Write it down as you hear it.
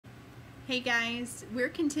Hey guys, we're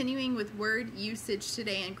continuing with word usage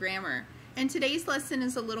today in grammar. And today's lesson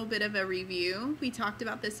is a little bit of a review. We talked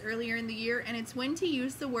about this earlier in the year, and it's when to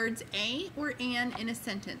use the words a or an in a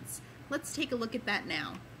sentence. Let's take a look at that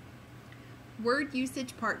now. Word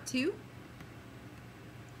usage part 2.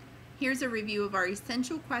 Here's a review of our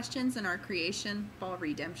essential questions in our creation ball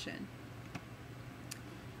redemption.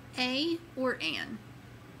 A or an.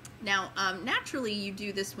 Now, naturally you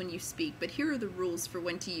do this when you speak, but here are the rules for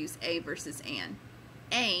when to use a versus an.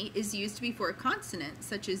 A is used before a consonant,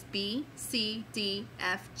 such as B, C, D,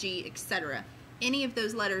 F, G, etc. Any of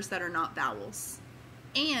those letters that are not vowels.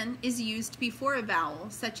 An is used before a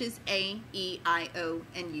vowel, such as A, E, I, O,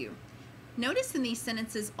 and U. Notice in these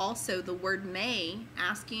sentences also the word may,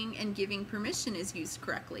 asking and giving permission, is used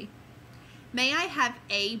correctly. May I have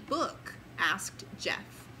a book? Asked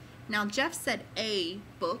Jeff. Now Jeff said a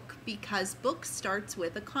book because book starts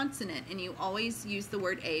with a consonant, and you always use the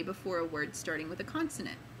word a before a word starting with a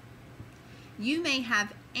consonant. You may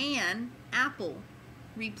have an apple,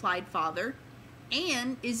 replied father.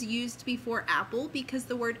 An is used before apple because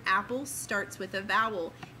the word apple starts with a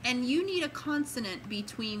vowel, and you need a consonant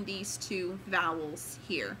between these two vowels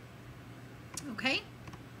here. Okay?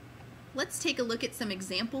 Let's take a look at some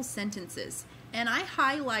example sentences. And I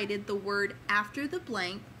highlighted the word after the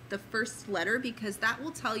blank, the first letter, because that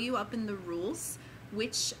will tell you up in the rules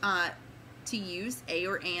which to use, a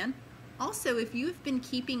or an. Also, if you've been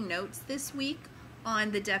keeping notes this week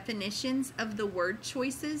on the definitions of the word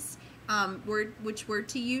choices, which word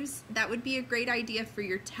to use, that would be a great idea for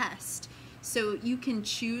your test. So you can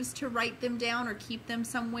choose to write them down or keep them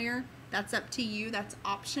somewhere. That's up to you, that's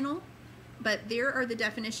optional. But there are the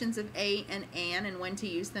definitions of a and an and when to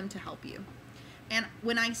use them to help you. And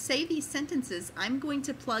when I say these sentences, I'm going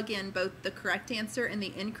to plug in both the correct answer and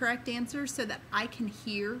the incorrect answer so that I can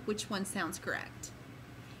hear which one sounds correct.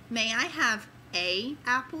 May I have a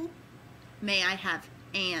apple? May I have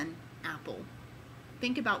an apple?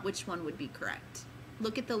 Think about which one would be correct.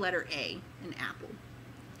 Look at the letter A in apple.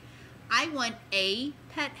 I want a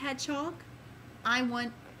pet hedgehog. I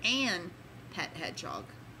want an pet hedgehog.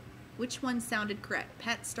 Which one sounded correct?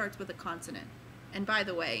 Pet starts with a consonant. And by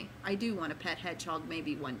the way, I do want a pet hedgehog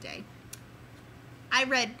maybe one day. I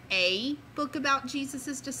read a book about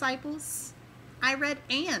Jesus' disciples. I read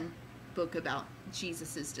an book about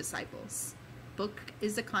Jesus' disciples. Book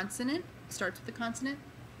is a consonant, starts with a consonant.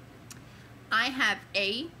 I have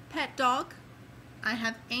a pet dog. I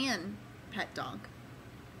have an pet dog.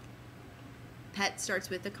 Pet starts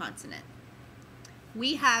with a consonant.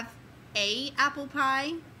 We have a apple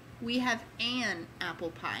pie. We have an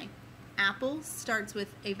apple pie. Apple starts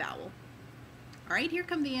with a vowel. All right, here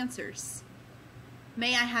come the answers.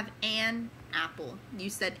 May I have an apple?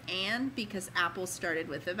 You said an because apple started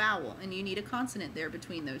with a vowel, and you need a consonant there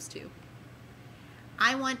between those two.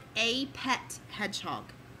 I want a pet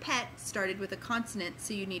hedgehog. Pet started with a consonant,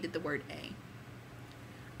 so you needed the word a.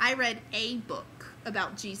 I read a book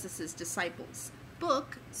about Jesus' disciples.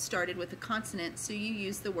 Book started with a consonant, so you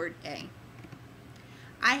used the word a.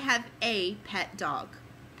 I have a pet dog.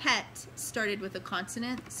 Pet started with a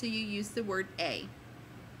consonant, so you use the word a.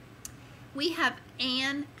 We have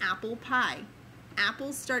an apple pie.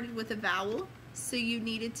 Apple started with a vowel, so you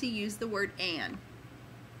needed to use the word an.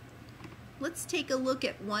 Let's take a look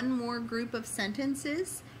at one more group of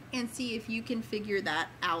sentences and see if you can figure that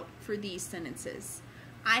out for these sentences.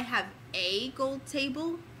 I have a gold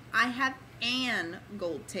table. I have an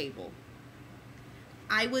gold table.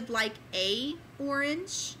 I would like a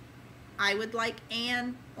orange. I would like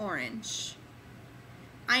an orange.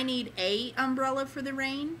 I need a umbrella for the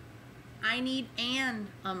rain. I need an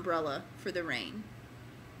umbrella for the rain.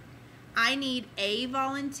 I need a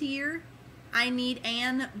volunteer. I need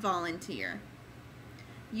an volunteer.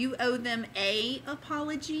 You owe them a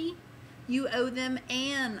apology. You owe them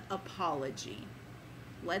an apology.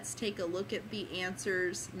 Let's take a look at the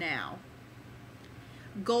answers now.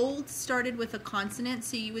 Gold started with a consonant,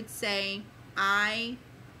 so you would say a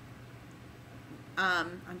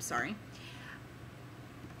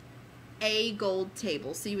gold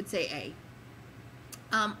table, so you would say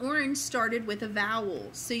a. Orange started with a vowel,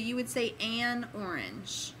 so you would say an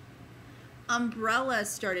orange. Umbrella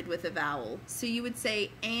started with a vowel, so you would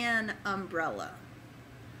say an umbrella.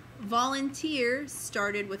 Volunteer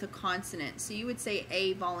started with a consonant, so you would say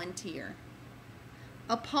a volunteer.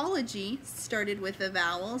 Apology started with a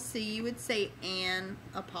vowel, so you would say an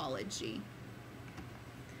apology.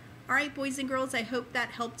 All right, boys and girls, I hope that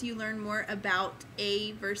helped you learn more about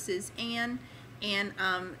a versus an. And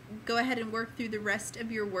go ahead and work through the rest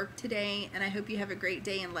of your work today. And I hope you have a great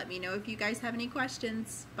day, and let me know if you guys have any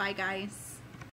questions. Bye, guys.